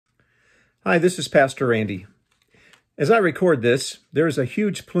Hi, this is Pastor Randy. As I record this, there is a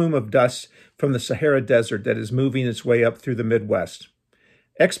huge plume of dust from the Sahara Desert that is moving its way up through the Midwest.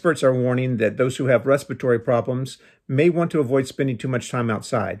 Experts are warning that those who have respiratory problems may want to avoid spending too much time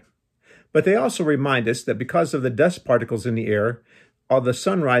outside. But they also remind us that because of the dust particles in the air, all the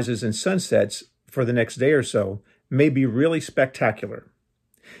sunrises and sunsets for the next day or so may be really spectacular.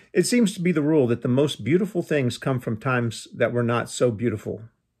 It seems to be the rule that the most beautiful things come from times that were not so beautiful.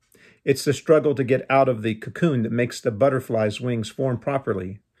 It's the struggle to get out of the cocoon that makes the butterfly's wings form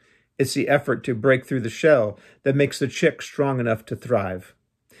properly. It's the effort to break through the shell that makes the chick strong enough to thrive.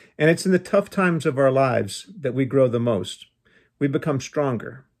 And it's in the tough times of our lives that we grow the most. We become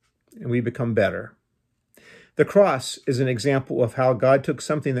stronger and we become better. The cross is an example of how God took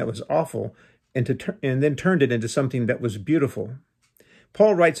something that was awful and then turned it into something that was beautiful.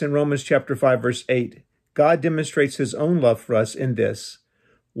 Paul writes in Romans chapter 5, verse 8, God demonstrates his own love for us in this: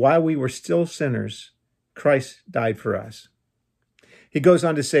 while we were still sinners, Christ died for us. He goes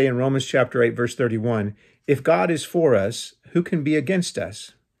on to say in Romans chapter 8, verse 31, if God is for us, who can be against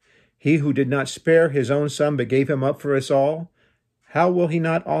us? He who did not spare his own son but gave him up for us all, how will he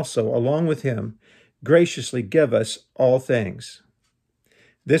not also, along with him, graciously give us all things?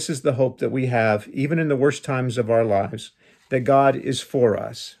 This is the hope that we have, even in the worst times of our lives, that God is for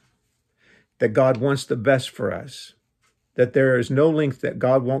us, that God wants the best for us, that there is no length that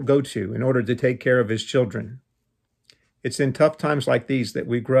God won't go to in order to take care of his children. It's in tough times like these that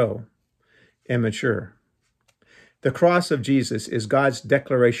we grow and mature. The cross of Jesus is God's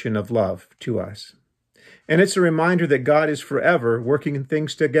declaration of love to us. And it's a reminder that God is forever working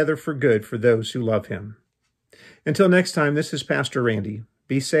things together for good for those who love him. Until next time, this is Pastor Randy.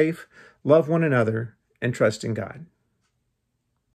 Be safe, love one another, and trust in God.